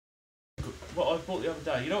what I bought the other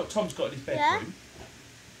day? You know what Tom's got in his bedroom? Yeah.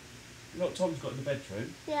 You know what Tom's got in the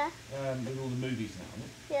bedroom? Yeah. With all the movies now on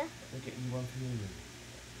it? Yeah. We're getting you one for you.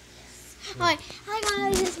 Yes. Alright, hi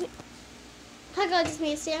guys, it's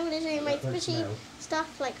me. See, I'm going to show you my squishy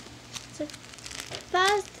stuff. Like, so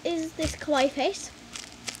first is this kawaii face.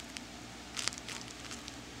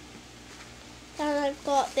 Then I've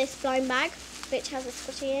got this blind bag, which has a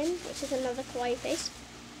squishy in, which is another kawaii face.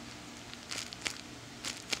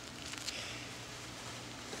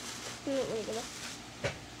 I'm not really gonna.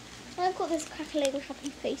 Then I've got this crackling happy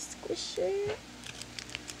face squishy.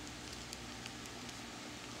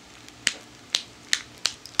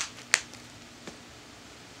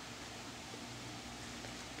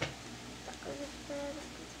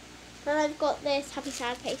 Then I've got this happy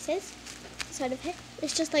sad faces inside of here.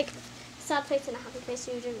 It's just like a sad face and a happy face,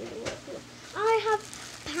 so you don't really work for them. I have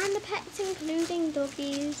panda pets, including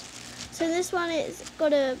doggies. So this one, it's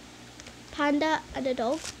got a panda and a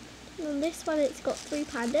dog. And on this one, it's got 3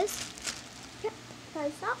 pandas. Yep,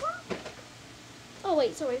 there's that one. Oh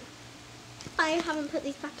wait, sorry. I haven't put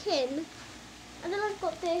these back in. And then I've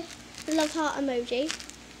got this love heart emoji.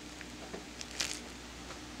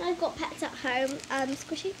 I've got pets at home,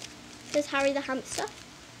 squishy. There's Harry the hamster.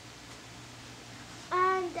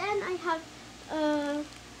 And then I have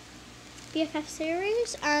BFF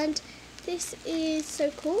series, and this is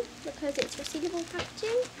so cool because it's resealable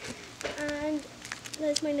packaging, and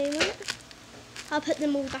there's my name on it. I'll put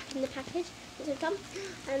them all back in the package as they come.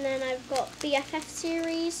 And then I've got BFF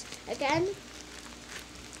series again,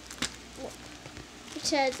 which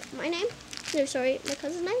says my name. No, sorry, my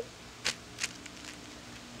cousin's name.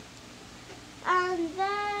 And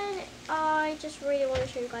then I just really want to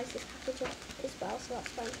show you guys this package as well, so that's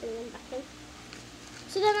why I'm putting them back in.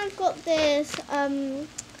 So then I've got this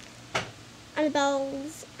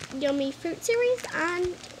Annabelle's Yummy Fruit series,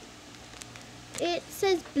 and it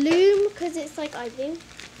says Bloom because it's like I bloom.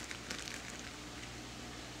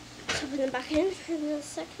 So I'll put them back in a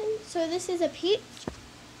second. So this is a peach.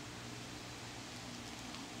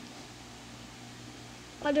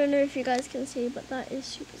 I don't know if you guys can see, but that is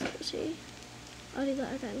super squishy. I'll do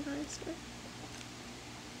that again, guys.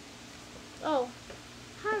 Oh,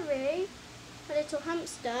 Harry, a little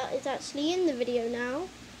hamster, is actually in the video now.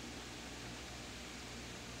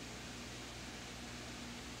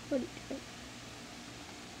 What are you doing?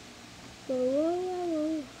 Whoa, whoa, whoa,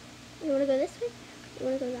 whoa. You want to go this way? You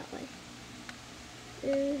want to go that way? I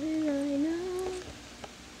know.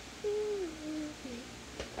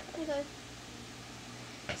 There we go.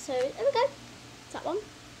 So, there we go. That one.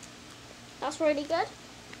 That's really good.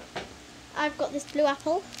 I've got this blue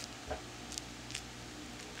apple.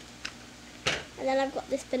 And then I've got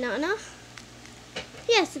this banana.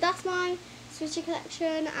 Yeah, so that's my squishy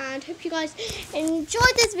collection, and hope you guys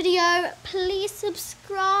enjoyed this video. Please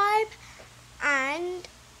subscribe, and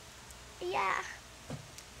yeah.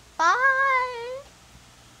 Bye.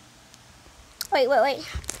 Wait.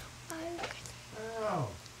 Oh.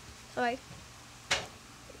 Sorry.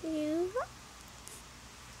 You